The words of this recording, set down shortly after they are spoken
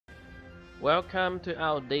Welcome to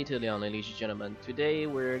our day to Leon, ladies and gentlemen. Today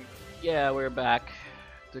we're back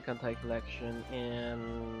to Kantai collection,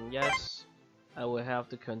 and yes, I will have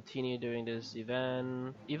to continue doing this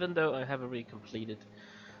event, even though I haven't really completed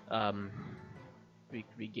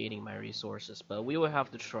regaining my resources, but we will have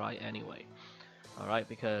to try anyway. Alright,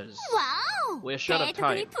 because we're short of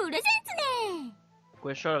time.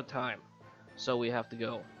 We're short of time, so we have to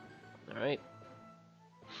go. Alright?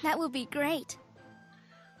 That will be great.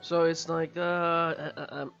 So it's like,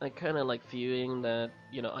 I'm kind of like feeling that,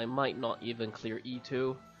 you know, I might not even clear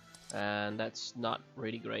E2, and that's not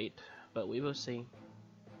really great, but we will see.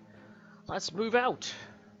 Let's move out!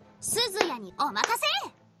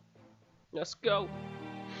 Let's go!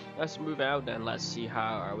 Let's move out and let's see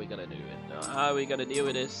how are we gonna do it. Now, how are we gonna deal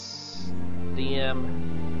with this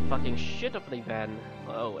DM fucking shit of an event?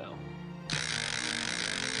 Oh well.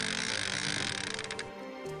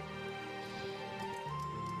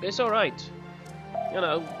 It's alright. You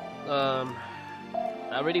know, I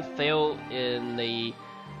already failed in the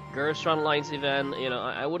Girls Frontlines event. You know,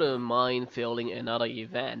 I wouldn't mind failing another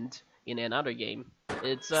event in another game.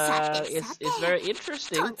 It's very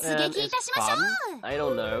interesting and it's fun. I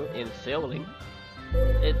don't know, in failing.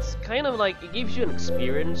 It's kind of like, it gives you an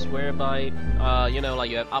experience whereby, you know, like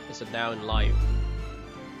you have ups and downs in life.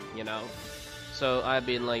 You know? So I've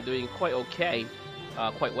been like doing quite okay.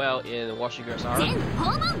 Quite well in Washing Girls Arc.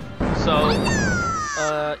 So,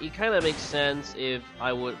 it kind of makes sense if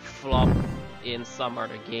I would flop in some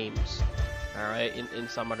other games. Alright, in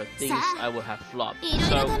some other things I would have flopped.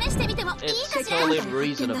 So, it's totally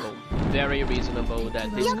reasonable, very reasonable that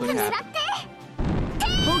this could happen.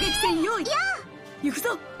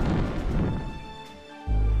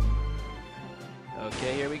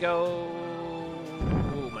 Okay, here we go.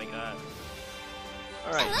 Oh my god.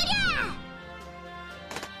 Alright.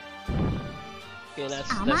 Okay,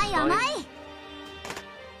 that's fine.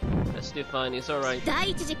 That's still fine. It's alright.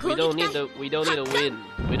 We don't need a win.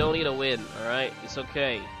 We don't need a win. All right, it's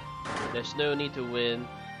okay. There's no need to win.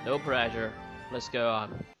 No pressure. Let's go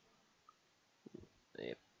on.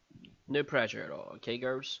 No pressure at all. Okay,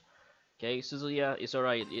 girls. Okay, Suzuya, it's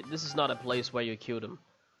alright. This is not a place where you kill them.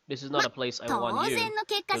 This is not a place I want you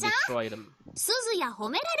to destroy them.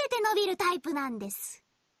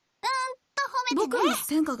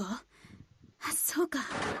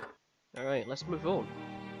 Alright, let's move on.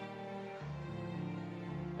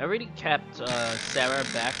 I really kept Sarah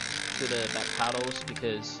back to the back paddles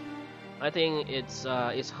because I think it's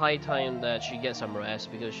high time that she gets some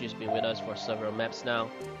rest because she's been with us for several maps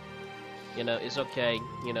now. You know, it's okay.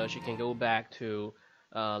 You know, she can go back to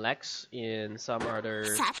Lex in some other...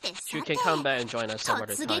 She can come back and join us some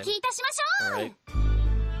other time. Alright.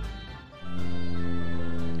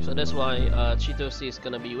 So that's why Chitose is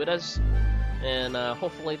gonna be with us. And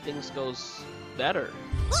hopefully things goes better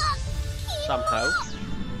somehow.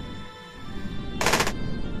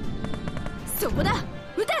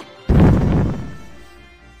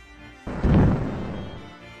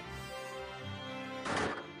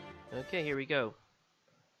 Okay, here we go.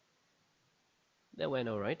 That went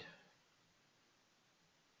alright.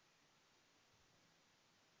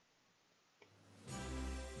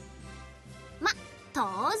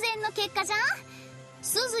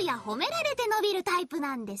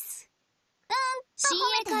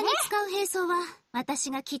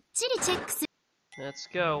 Let's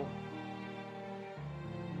go.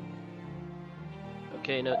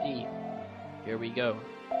 Okay, note E. Here we go.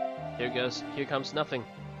 Here comes nothing.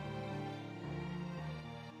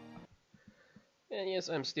 And yes,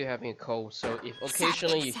 I'm still having a cold, so if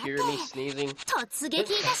occasionally you hear me sneezing,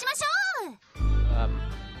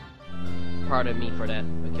 pardon me for that,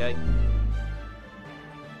 okay?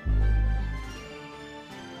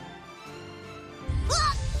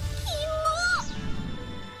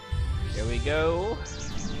 Here we go.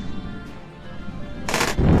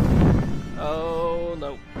 Oh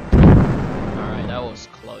no. Alright, that was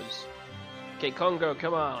close. Okay, Congo,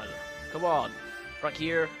 come on. Come on. Right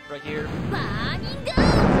here, right here.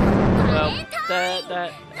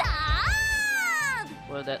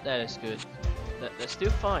 Well, that is good. That's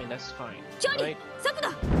still fine, that's fine. Right?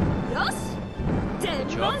 Good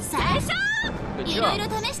job. Good job.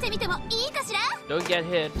 Don't get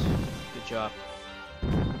hit. Good job.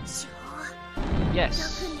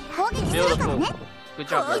 Yes. Beautiful. Good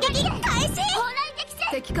job, girl.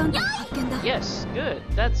 Yes, good.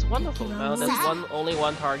 That's wonderful. Now there's only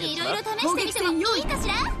one target left.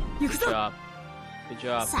 Good job. Good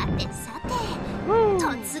job. Woo.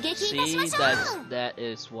 See, that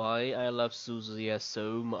is why I love Suzuya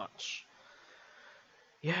so much.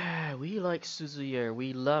 Yeah, we like Suzuya.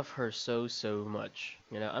 We love her so much.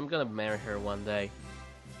 You know, I'm gonna marry her one day.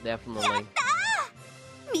 Definitely.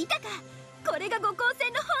 見たか、これが五光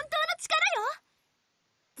線の本当の力よ。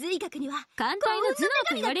髄学には艦隊の頭脳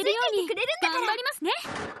と言われるように頑張りますね。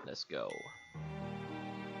 Let's go.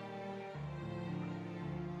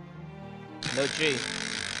 No G.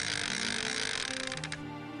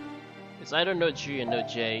 It's either no G and no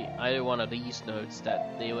J. Either one of these notes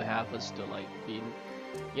that they will have us to like be,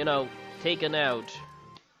 you know, taken out.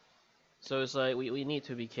 So it's like we need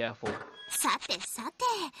to be careful. さてさて、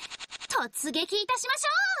突撃いたしましょ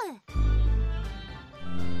う。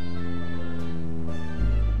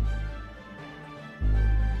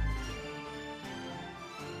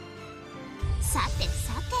さて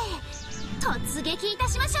さて、突撃いた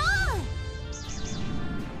しましょう。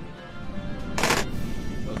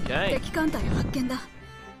 Okay. 敵艦隊発見だ。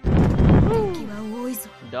敵は多いぞ。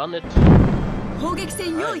 Done it. 砲撃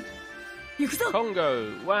戦用意。行くぞ。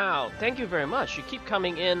 Congo. Wow. Thank you very much. You keep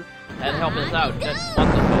coming in and helping us out. That's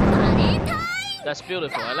wonderful. That's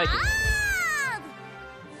beautiful. I like it.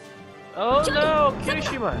 Oh no,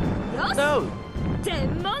 Kirishima. No.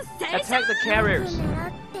 Attack the carriers.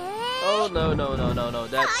 Oh no.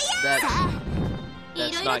 That's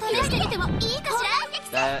not good.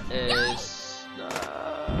 That is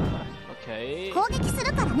okay. 攻撃す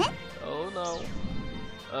るからね。 Oh no.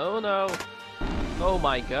 Oh no. Oh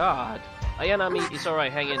my god. Ayanami, it's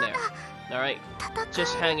alright, hang in there. Alright?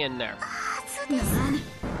 Just hang in there.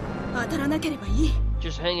 当たらなければいい。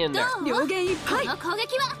 Just hang in there. 両弦いっぱい。この攻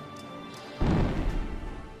撃は。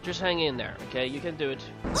 Just hang in there, okay? You can do it.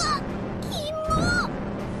 キモ。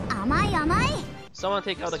甘い甘い。 Someone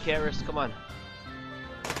take out the carriers, come on.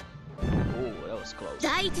 Oh, that was close.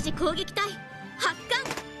 第一次攻撃隊発艦。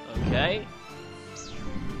 Okay.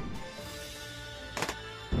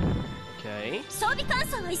 Okay. 装備換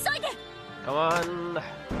装は急いで。 Come on.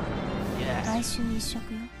 Yes. 来週一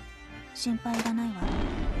食よ。心配いらないわ。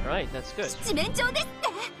 Alright, that's good. 七面鳥ですって。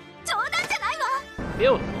冗談じゃないわ。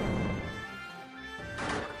 Beautiful.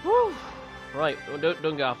 Woo. Right,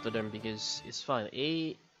 don't go after them because it's fine.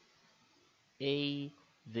 A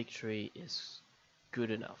victory is good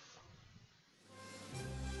enough.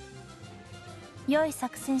 良い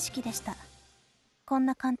作戦指揮でした。こん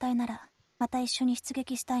な艦隊ならまた一緒に出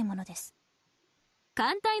撃したいものです。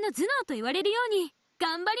艦隊の頭脳と言われるように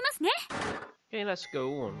頑張りますね。 Okay, let's go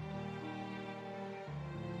on.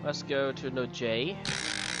 Let's go to no J.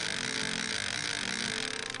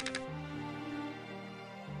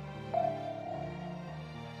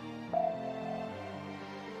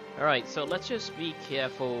 Alright, so let's just be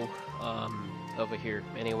careful over here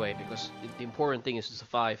anyway, because the important thing is to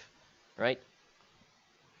survive, right?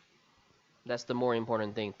 That's the more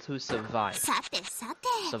important thing, to survive. さてさて。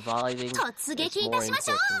 Surviving 突 is 撃い more たしま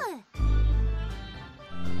しょ important.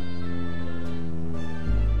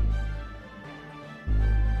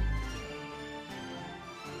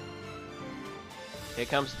 う。 Here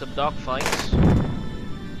comes the dogfights.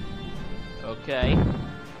 Okay.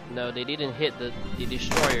 No, they didn't hit the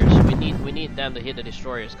destroyers. We need them to hit the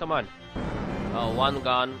destroyers. Come on. Oh, one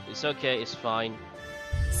gone. It's okay. It's fine.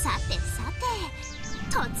 さてさて、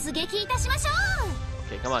突撃いたしましょう。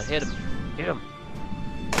 Okay, come on. Hit him. Hit him.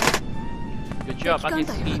 Good job, 敵艦隊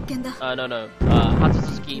発 Akitsuki. 見だ。 No.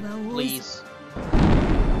 Hatsutsuki, please.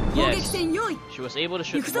 砲撃 Yes. 戦用意。 She was able to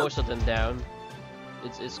shoot most of them down.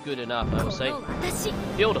 It's good enough, I would say. この私、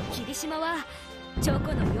 Beautiful. 霧島はチョ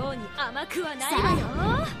コのように甘くはないわよ。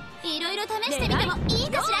いろいろ試してみてもいい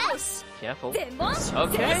かしら。 Careful. 全問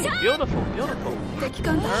Okay, beautiful. 敵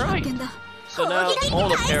艦隊発見だ。 So now all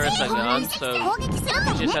the carrots are gone, so 攻撃するか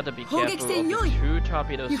ら you ね。 just have to be careful of the 2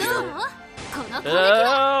 torpedoes どう？ here. この攻撃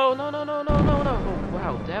は。 No. Oh,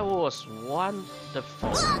 wow, that was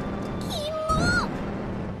wonderful. キモ。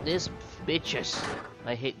 These bitches.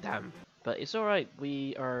 I hate them. But it's alright,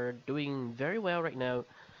 we are doing very well right now.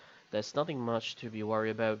 There's nothing much to be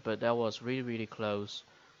worried about, but that was really close.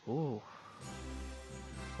 Ooh.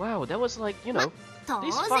 Wow, that was like, you know, 当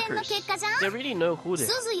these 然の結果じゃ fuckers, ん。 they really know who to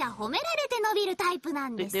鈴や褒められて伸びるタイプな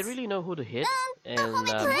ん they, です。 they really know who to hit. And 褒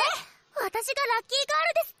めて。私がラッキーガー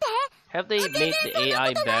ルですって。 have they made the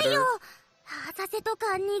AI そんなことない better? よ。浅瀬と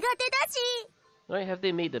か苦手だし。 Right, have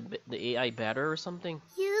they made the AI better or something?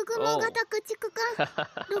 夕雲型駆逐艦、6番艦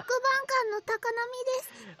の高波です。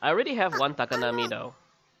 I already have one Takanami though.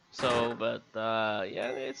 So, but yeah,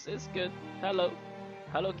 it's good. Hello,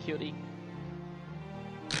 cutie.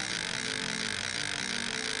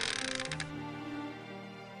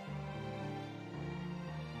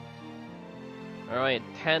 All right,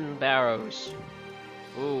 10 barrows.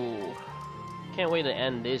 Ooh, can't wait to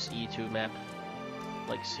end this E2 map.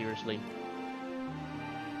 Like, seriously.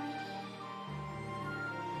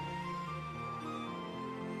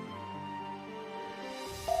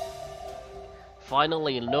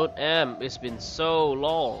 Finally, Note M. It's been so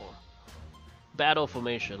long. Battle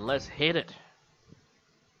formation. Let's hit it.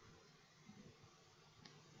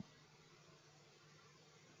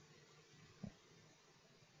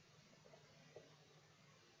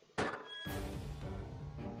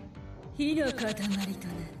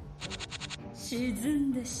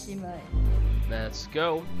 Let's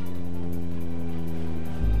go.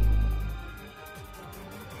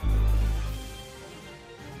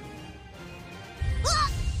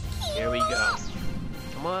 Here we go.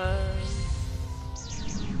 Come on.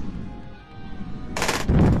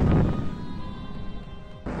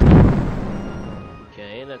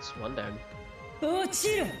 Okay, that's one down.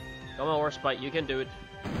 Come on, Warspite, you can do it.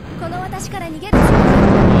 この私から逃げるつも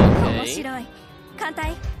り。面白い。艦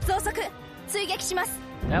隊増速追撃します。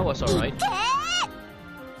 That was alright.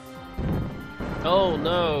 Oh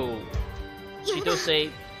no.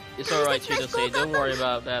 Chitose, it's alright, Chitose. Don't worry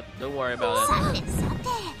about that. Don't worry about it. さてさて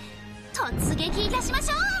突撃いたしま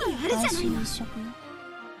しょう。やるじゃないの。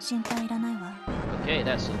心配いらないわ。 Okay,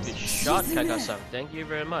 that's a good shot, Kaka-san. Thank you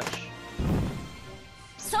very much.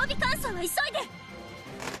 装備換装は急いで。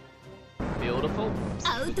 Beautiful.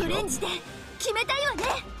 アウトレンジで決めたいわね。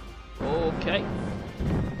 Okay.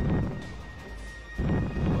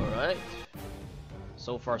 Alright.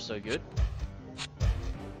 So far, so good.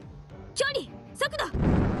 距離速度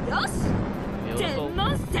よし。 Beautiful. 全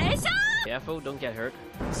問正勝。 Careful, don't get hurt.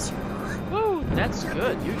 Woo, that's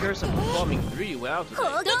good. You girls are performing really well today.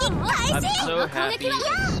 攻撃開 I'm 始。 so happy and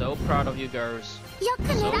so proud of you girls. よく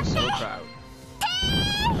狙 So って。 proud.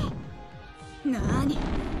 なに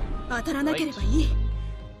当たらなければいい。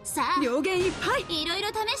さあ両弦いっぱい。いろいろ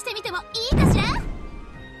試してみてもいいかしら。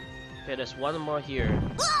 Okay, there's one more here.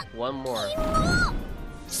 One more.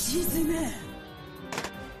 沈め。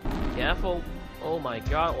 Careful. Oh my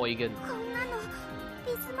god, Eugen. こんなの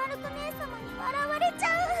ビスマルク姉様に笑われちゃ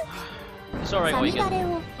う。 It's alright, サミ Eugen. ダレ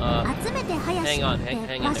を集めて早し hang on, って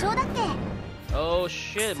hang in 場所 there. だっけ。 Oh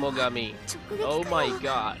shit, Mogami. 直撃 Oh か my よ。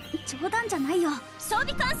 god. 冗談じゃないよ。装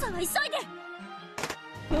備換装は急いで。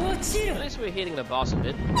 At least we're hitting the boss a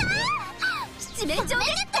bit. 七面鳥でっ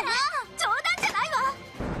たら冗談じゃないわ。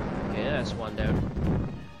 Okay, that's one down.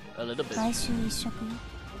 A little bit. 来週一食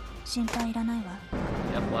心配いらないわ。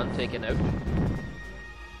 Yep, one taken out.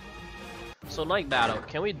 So night battle,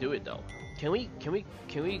 can we do it though? Can we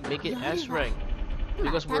make it S rank?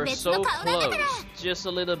 Because we're so close. Just a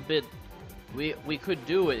little bit. We could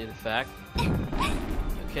do it in fact.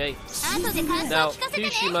 Okay. 後で感想 Now, 聞かせてね。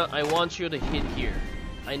 Kirishima, I want you to hit here.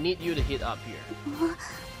 I need you to hit up here.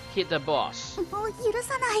 Hit the boss. もう許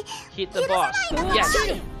さない。 Hit the boss.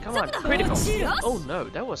 Yes. Come on, critical. Oh no,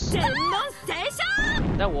 that was 全問正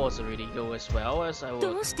勝。 that wasn't really go as well as I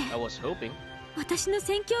どうして？ was hoping. 私の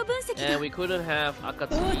戦況分析 And we couldn't have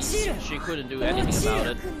Akatsuki. She couldn't do anything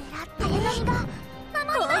about it. 攻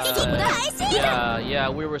撃開始。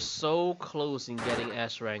 Yeah, we were so close in getting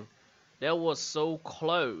S rank. That was so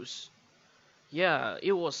close. Yeah,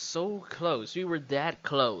 it was so close. We were that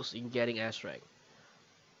close in getting S rank.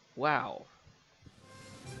 Wow.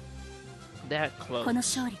 That この close.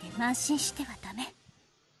 勝利で慢心してはダメ。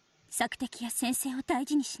索敵や先生を大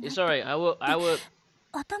事にしない It's と。 alright. I would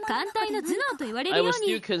艦隊の頭脳と言われる I よ would う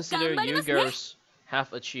に still consider 頑張り you ますね。 girls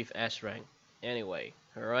have achieved S rank. Anyway,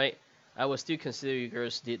 alright? I would still consider you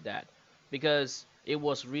girls did that. Because it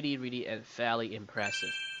was really and fairly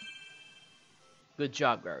impressive. Good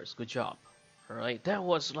job, girls. Good job. Alright? That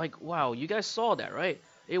was like, wow, you guys saw that, right?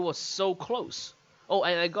 It was so close. Oh,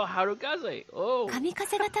 and I got Harukaze. Oh. 神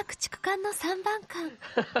風型駆逐艦の3番艦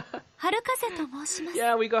春風と申します。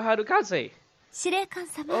 Yeah, we got Harukaze. 司令官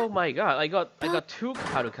様。 Oh my god, I got two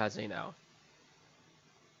Harukaze now.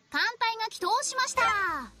 艦隊が帰投しました。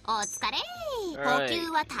お疲れ。 Alright. 補給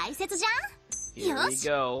は大切じゃん。 Here we よし。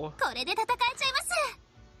 go. これで戦えちゃいま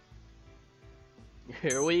す。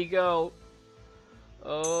 Here we go.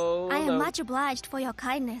 Oh, I am no. much obliged for your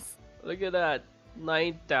kindness. Look at that.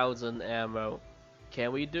 9,000 ammo.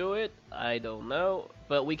 Can we do it? I don't know.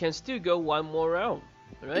 But we can still go one more round.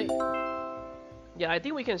 Right? Yeah, I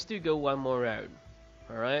think we can still go one more round.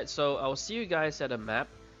 Alright, so I'll see you guys at the map.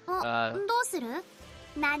 どうする？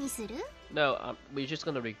何する？ No, we're just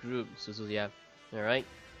gonna regroup, Suzuya. Alright?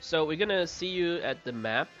 So we're gonna see you at the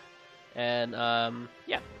map. And,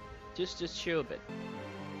 yeah. Just chill a bit.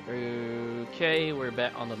 Okay, we're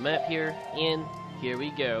back on the map here. And here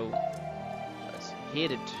we go. Let's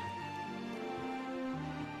hit it.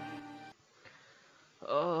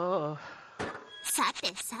 Oh. さ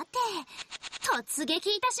てさて、突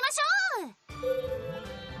撃いたしましょう。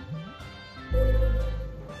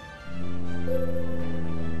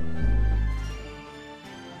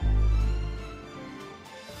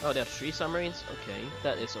 Oh, there are 3 submarines? Okay,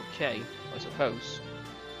 that is okay, I suppose.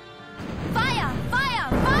 Fire! Fire!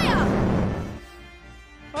 Fire!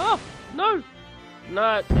 Oh, no!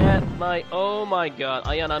 Not at my... Oh my god,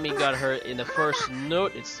 Ayanami got hurt in the first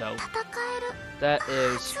note itself. That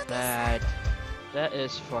is bad. That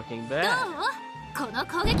is fucking どう bad. この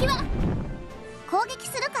攻撃は攻撃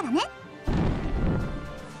するからね。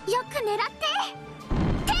よく狙っ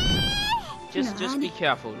て。 Just be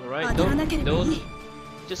careful, alright? Don't...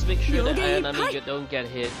 Just make sure that Ayanami don't get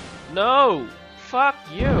hit. No! Fuck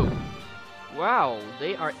you! Wow,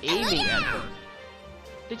 they are aiming at her.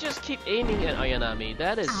 They just keep aiming at Ayanami.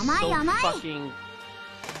 That is so fucking...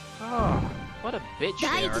 Oh, what a bitch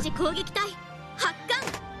第 they 一 are. 次攻撃隊発艦。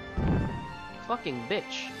 Fucking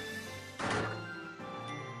bitch.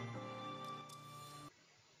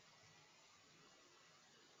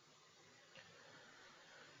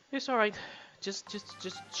 It's alright. Just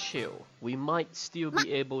chill. We might still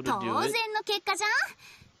be able to 当 do 然 it. の結果じゃん。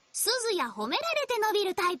鈴や褒められて伸び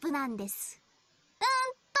るタイプなんです。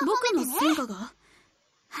褒めてね。僕の成果が。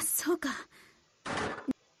そうか。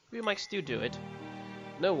 We might still do it.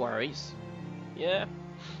 No worries. Yeah,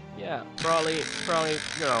 probably, you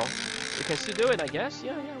know, we can still do it, I guess.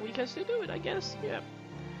 Yeah, we can still do it, I guess. Yeah.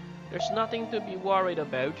 There's nothing to be worried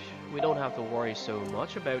about. We don't have to worry so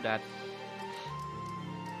much about that.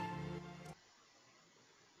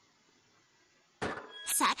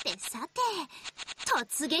 Sate,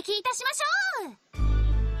 突撃いたしましょう。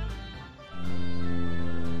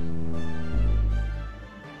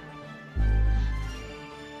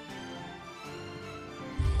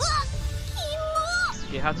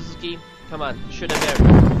 Okay, Hatsuki, come on, shoot them there.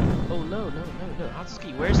 Oh no,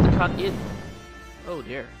 Hatsuki, where's the cut in? Oh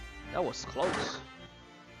dear, that was close.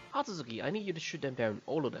 Hatsuki, I need you to shoot them down,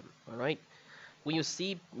 all of them, alright? When you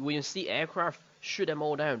see aircraft, shoot them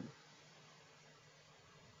all down.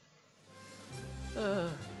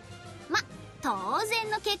 ま、当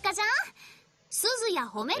然の結果じゃん。鈴や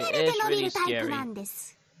褒められて伸びるタイプなんで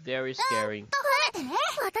す。 Very scary. 褒めてね。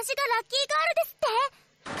私がラッキーガールで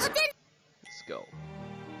すって。 Let's go.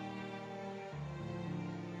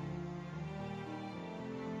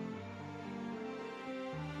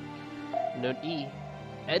 Note E.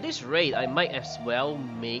 At this rate, I might as well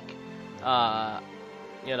make,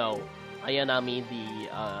 you know, Ayanami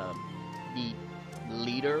the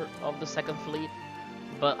leader of the second fleet.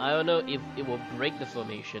 But I don't know if it will break the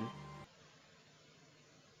formation.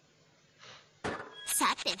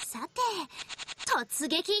 さて、突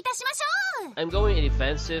撃いたしましょう。 I'm going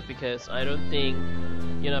defensive because I don't think,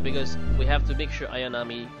 you know, because we have to make sure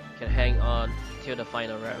Ayanami can hang on till the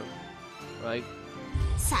final round, right?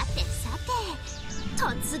 さて、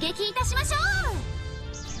突撃いたしましょう。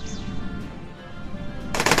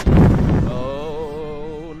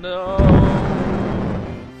 Oh no!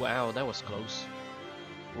 Wow, that was close.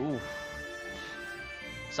 Ooh.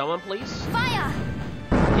 Someone please? Fire!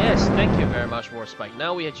 Yes, thank you very much, Warspike.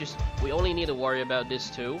 Now we only need to worry about this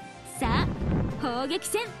too. さあ、砲撃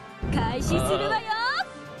戦開始するわよ。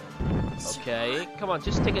 Okay, come on,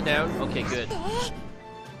 just take it down. Okay, good.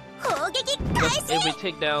 攻撃開 Because 始。 if we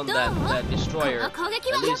take down that destroyer, この攻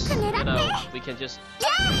撃 at はよ least, く you 狙って。 know, we can just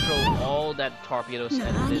throw all that torpedoes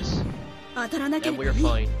at this, 当たらなけ and れ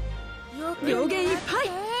ばい we're い。 fine. 両弦いっぱい。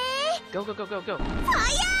 Go, go, go, go, go. ファ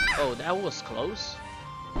イヤ Oh, that was close.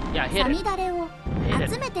 Yeah, ー。 hit サミ it. ダレを Hit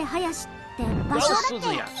集 it. めて林って場 Go, 所だって。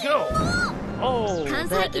 Suzuya, go! Oh, that 関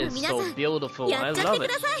西機の is 皆さ so ん、 beautiful. や I っちゃっ love てく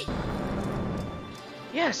it. ださい。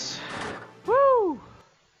 Yes. Woo!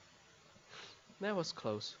 That was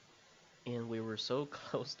close. And we were so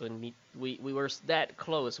close to meet. We were that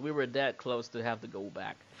close. We were that close to have to go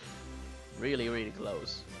back. Really, really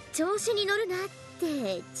close. 調子に乗るなっ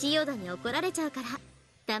て千代田に怒られちゃうから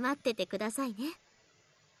黙っててくださいね。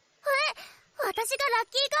私がラッ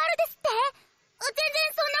キーガールですって？全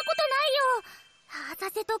然そんなことないよ。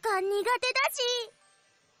浅瀬とか苦手だし。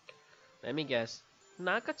 Let me guess.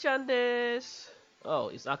 Naka-chan desu. Oh,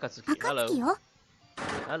 it's Akatsuki. Hello. 暁よ。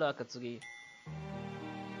 Hello, Akatsuki.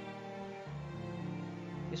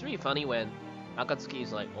 It's really funny when Akatsuki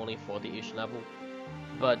is like only 40-ish level,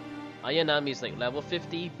 but Ayanami is like level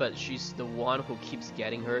 50, but she's the one who keeps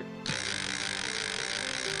getting hurt.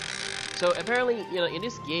 So apparently, you know, in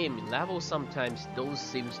this game, level sometimes don't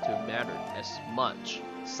seems to matter as much.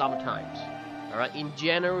 Sometimes, alright. In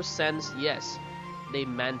general sense, yes, they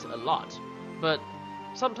meant a lot, but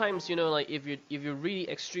sometimes, you know, like if you're really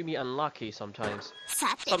extremely unlucky, sometimes さ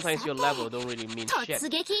て sometimes your level don't really mean 突 shit.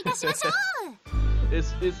 撃いたしましょう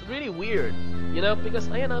It's really weird, you know, because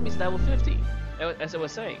Ayanami's level 50, as I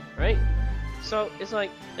was saying, right? So it's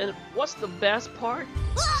like, and what's the best part?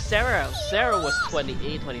 Sarah was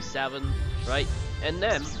 28, 27, right? And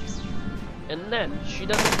then she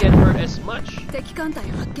doesn't get hurt as much. 敵艦隊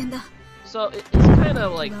発見だ So it's kind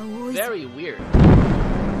of like very weird.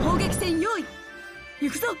 砲撃戦用意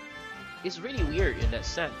行くぞ It's really weird in that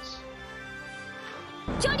sense.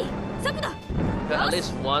 距離速度 But at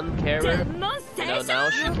least one character, 全問 you know, now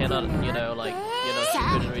she cannot, you know, like, you know, she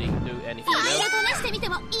couldn't really do anything いろい else. ろ試してみて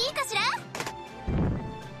もいいかしら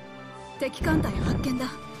敵艦隊発見だ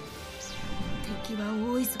敵は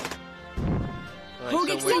多いぞ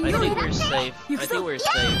Alright, so I think we're safe. I think we're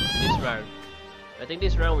safe this round. I think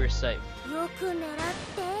this round we're safe. よく狙っ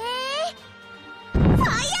てファイヤ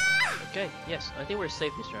Okay, yes, I think we're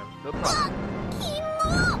safe this round. No problem. ーキ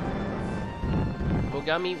モ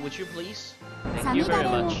Mogami, would you please? サ Thank ミ you ダ very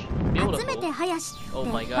レを much. 集めて Beautiful. 林 Oh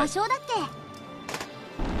my って god. 場所だっ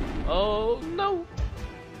Oh no.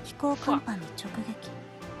 飛行甲板に直撃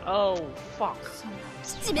Oh fuck. そんなけ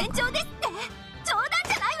七面鳥ですって冗談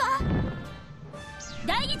じゃないわ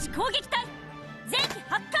第一攻撃隊前期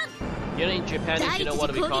発艦 You know, in Japanese, you know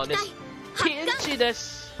what do we call this? 発艦 Pinch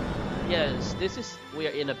this. Yes, this is, we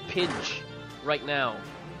are in a pinch right now.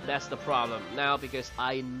 That's the problem now because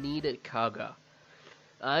I needed Kaga.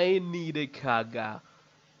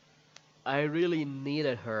 I really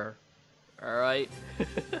needed her. Alright?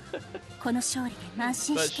 この勝利で慢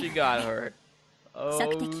心 But して she got hurt. Oh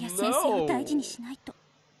索敵や先生を大事 no. にしないとっ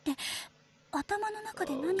て頭の中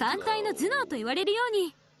で何か艦隊の頭脳と言われるよう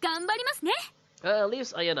に頑張りますね At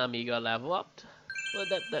least Ayanami got level up. Well,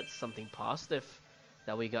 that's something positive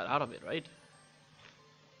that we got out of it, right?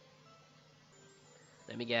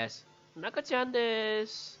 Let me guess. Naka-chan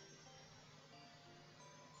desu.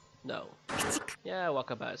 No. Yeah,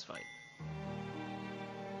 Wakaba is fine.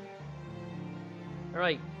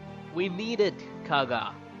 Alright. We needed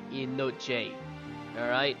Kaga in Note J.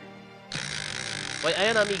 Alright? When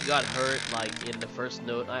Ayanami got hurt, like, in the first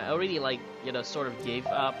note, I already, like, you know, sort of gave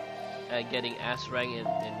up getting S rank in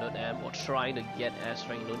Note M, or trying to get S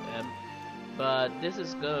rank in Note M. But this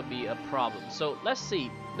is gonna be a problem. So let's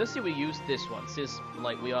see we use this one, since,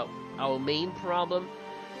 like, our main problem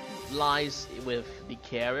lies with the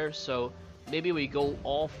carrier, so maybe we go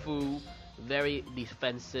all full, very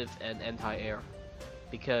defensive and anti-air.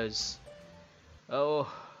 Because, oh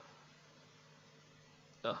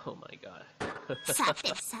my god. さて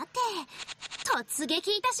さて突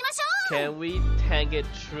撃いたしましょう Can we tank it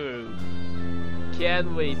through?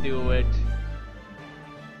 Can we do it?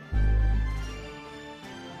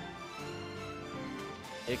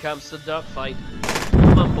 Here comes the dogfight.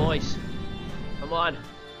 Come on, boys. Come on.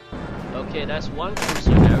 Okay, that's one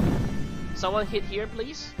cruiser there. Someone hit here,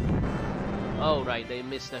 please? Oh, right, they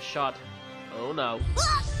missed a shot. Oh no. うわ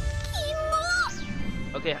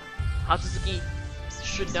キモ Okay, Hatsuki,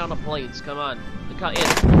 shoot down the planes. Come on. Look out in.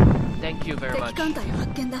 Thank you very 敵 much. 艦隊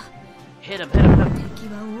発見だ Hit him. 敵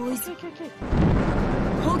は多いぞ Okay.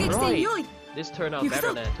 砲撃戦 Right. 用意 This turned out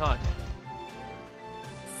better than I thought.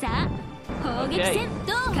 さあ砲撃戦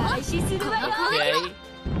どうも開始するわよ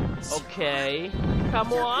Okay.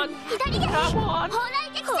 Come on. 左で Come on. 砲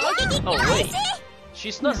雷撃戦 Oh wait.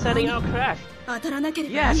 She's not sending out craft. 当たらなけれ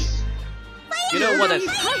ばいい Yes. You know what that?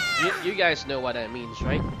 You guys know what that means,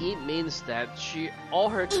 right? It means that all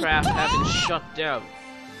her craft have been shut down.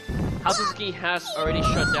 Hatsuki has already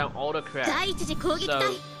shut down all the craft, 第一次攻撃隊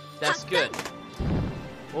so that's good.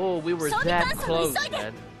 Oh, we were that close,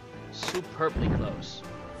 man. Superbly close.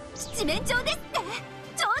 七面鳥ですって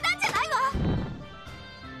冗談じゃないわ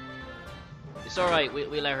It's alright, we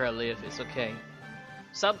let her live, it's okay.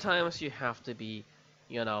 Sometimes you have to be,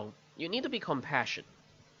 you know, you need to be compassionate.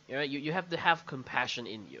 You have to have compassion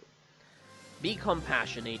in you. Be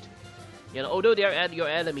compassionate. You know, although they're your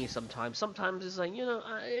enemy sometimes it's like, you know,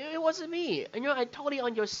 it wasn't me. And, you know, I'm totally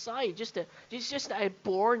on your side. It's just that I'm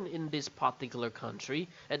born in this particular country,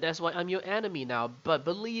 and that's why I'm your enemy now. But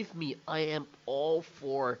believe me, I am all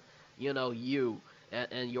for, you know, you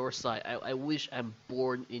and your side. I wish I'm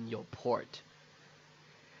born in your port.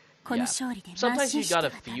 この勝利で慢 Sometimes 心 you しては gotta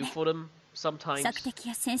ダ feel メ for them. Sometimes. 索敵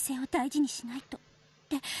や先生を大事にしないとっ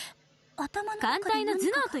て頭の艦中で隊の頭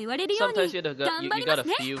何か脳と言われるよう Sometimes に you 頑張りま gotta す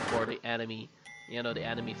ね feel for the enemy. You know, the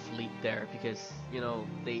enemy fleet there, because, you know,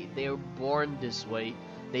 they were born this way.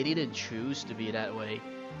 They didn't choose to be that way.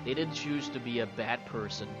 They didn't choose to be a bad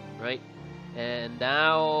person, right? And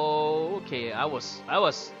now, okay, I was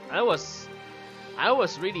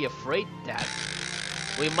really afraid that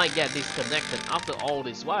we might get disconnected after all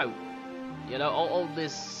this. Wow, you know, all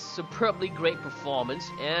this superbly great performance,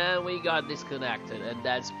 and we got disconnected, and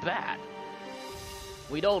that's bad.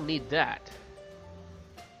 We don't need that.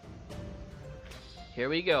 Here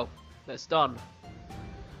we go. That's done.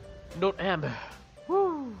 Note M.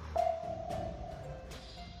 Woo.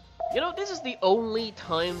 You know, this is the only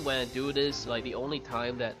time when I do this, like the only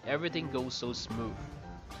time that everything goes so smooth.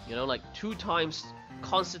 You know, like 2 times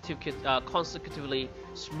consecutively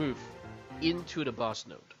smooth into the boss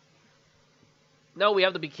node. Now we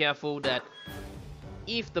have to be careful that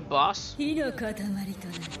if the boss, you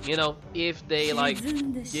know, if they like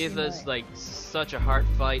give us like such a hard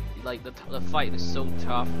fight, like the fight is so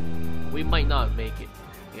tough, we might not make it.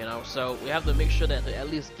 You know, so we have to make sure that we at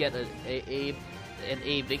least get an A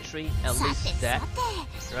victory, at least that,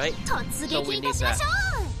 right? So we need that.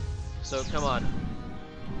 So come on.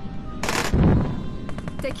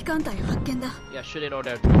 Yeah, shoot it all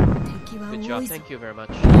down. Good job, thank you very much.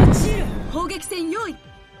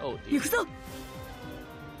 Oh dear.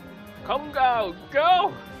 Kongo,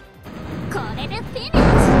 go!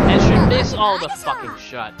 And she missed all the fucking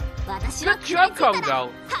shot. Good job,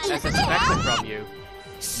 Kongo! As expected from you.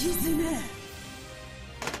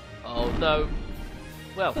 Oh no.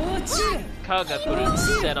 Well, Kaga couldn't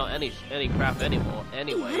set on any craft anymore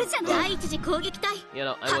anyway. But, you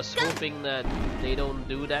know, I was hoping that they don't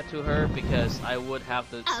do that to her because I would have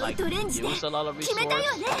to like use a lot of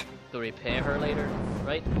resources to repair her later,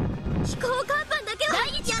 right?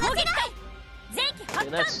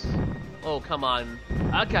 And that's... Oh, come on.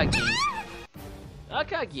 Akagi.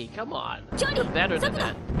 Akagi, come on. You're better than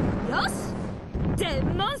that.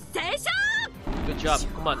 Good job,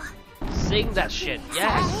 come on. Sing that shit,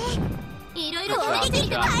 yes! Good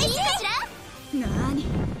job.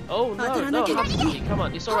 Oh no, Hatsuki, come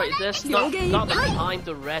on, it's alright, there's not the time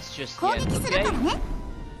to rest just yet, okay?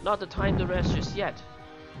 Not the time to rest just yet.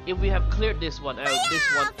 If we have cleared this one out, this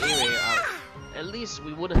one area out, at least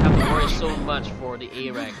we wouldn't have to worry so much for the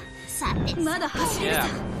A rank. Yeah.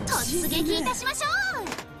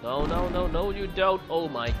 No, you don't. Oh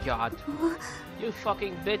my god. You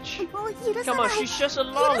fucking bitch. Come on, she's just a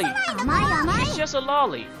lolly. She's just a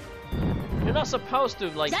lolly. You're not supposed to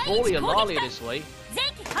like bully a lolly this way.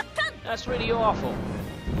 That's really awful.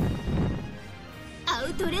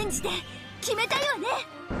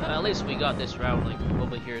 At least we got this round like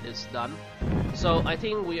over here, this done. So I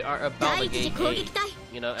think we are about to get A.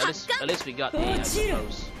 You know, at least we got A, I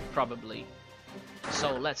suppose. Probably.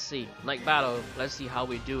 So let's see. Night battle, let's see how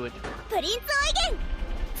we do it.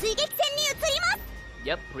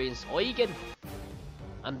 Yep, Prince Eugen.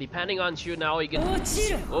 I'm depending on you now, Eugen.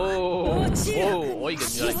 Oh, Eugen,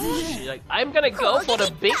 you're like, I'm gonna go for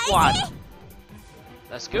the big one.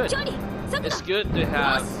 That's good. It's good to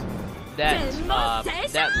have that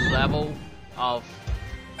that level of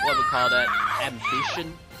what we call that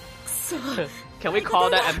ambition. Can we call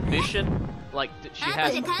that ambition? Like she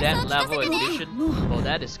has that level of ambition. Well,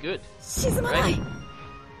 that is good. Right?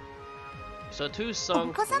 So 2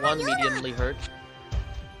 sunk, 1 mediumly hurt.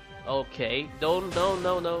 Okay,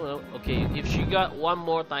 no. Okay, if she got 1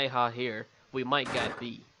 more Taiha here, we might get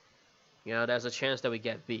B. You know, there's a chance that we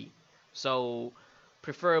get B. So,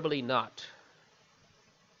 preferably not.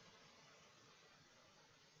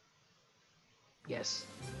 Yes,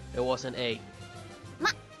 it was an A.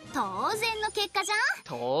 当然の結果じゃん。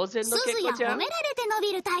当然の結果じゃん。すずや褒められて伸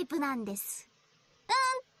びるタイプなんです。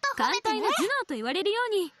褒艦めてね。隊の頭脳と言われるよ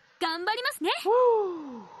うに頑張りますね。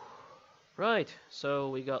Right, so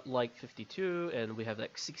we got like 52 and we have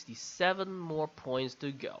like 67 more points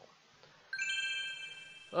to go.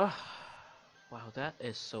 Wow, that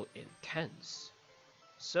is so intense.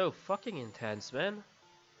 So fucking intense, man.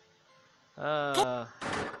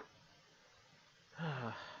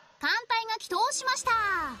 艦隊が帰投しました。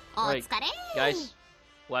お疲れ。Guys,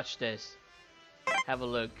 watch this. Have a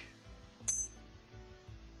look.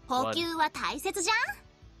 補給は大切じゃ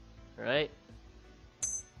ん。Right?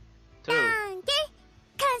 2.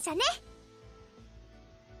 感謝ね。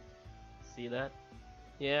See that?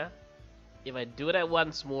 Yeah. If I do that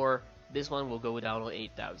once more, this one will go down to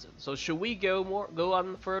 8,000. So should we go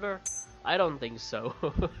on further? I don't think so.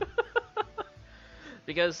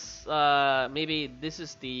 Because maybe this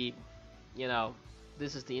is the, you know,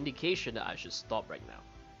 this is the indication that I should stop right now.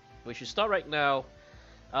 We should stop right now.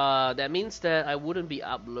 That means that I wouldn't be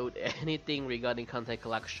upload anything regarding content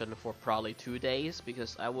collection for probably 2 days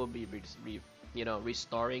because I will be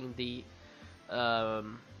restoring the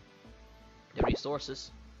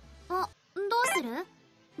resources. お、どうする？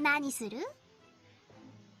何する？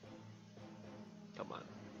 Come on.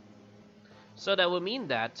 So that would mean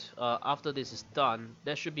that after this is done,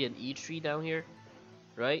 there should be an E tree down here,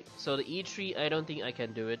 right? So the E tree, I don't think I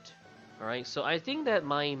can do it. All right. So I think that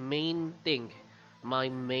my main thing, my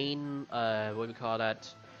main what we call that,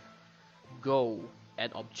 goal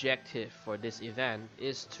and objective for this event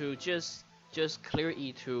is to just clear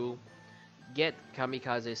E2, get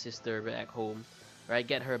Kamikaze's sister back home, right?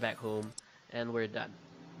 Get her back home, and we're done.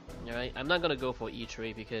 All right. I'm not gonna go for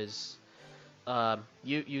E3 because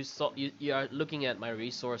you are looking at my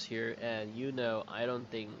resource here, and you know I don't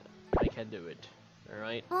think I can do it. All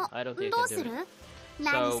right. I don't think I can do it.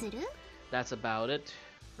 So that's about it,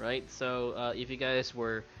 right? So if you guys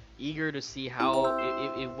were eager to see how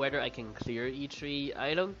if whether I can clear E3,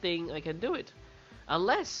 I don't think I can do it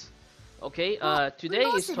unless, okay, today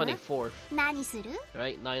is 24th,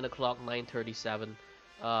 right? 9 o'clock, 9:37,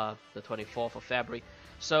 the 24th of February.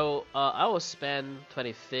 So I will spend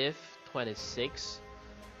 25th, 26th,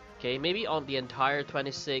 okay, maybe on the entire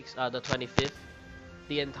 26th, the 25th,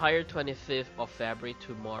 the entire 25th of February,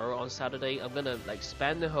 tomorrow on Saturday. I'm gonna like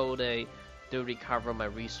spend the whole day to recover my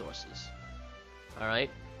resources. All right.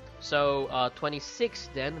 So 26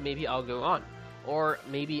 then maybe I'll go on, or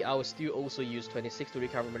maybe I'll still also use 26 to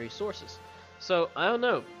recover my resources. So I don't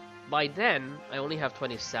know. By then I only have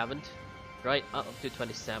 27th, right? Up to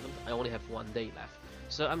 27th, I only have 1 day left.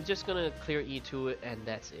 So I'm just gonna clear E2 and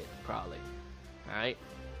that's it, probably. All right.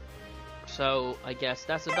 So I guess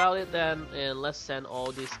that's about it then, and let's send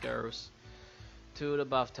all these girls to the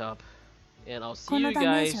bathtub, and I'll see you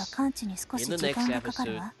guys in the next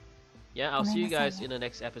episode. Yeah, I'll see you guys in the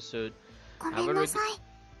next episode. Have a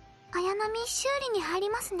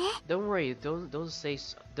Don't worry, don't say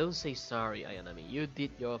sorry, Ayanami. You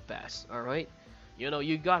did your best, all right? You know,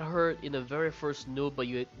 you got hurt in the very first noob, but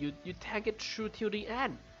you tank it through till the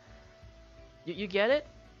end. You get it,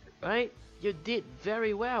 right? You did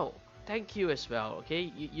very well. Thank you as well.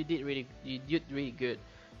 Okay, you did really good.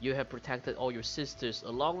 You have protected all your sisters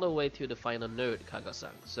along the way to the final node,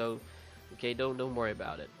 Kaga-san. So, okay, don't worry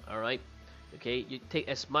about it. All right. Okay, you take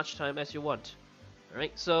as much time as you want. All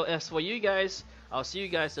right. So as for you guys, I'll see you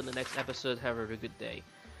guys in the next episode. Have a very good day.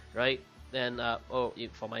 Right. Then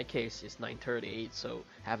for my case, it's 9:38. So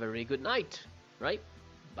have a really good night. Right.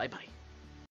 Bye bye.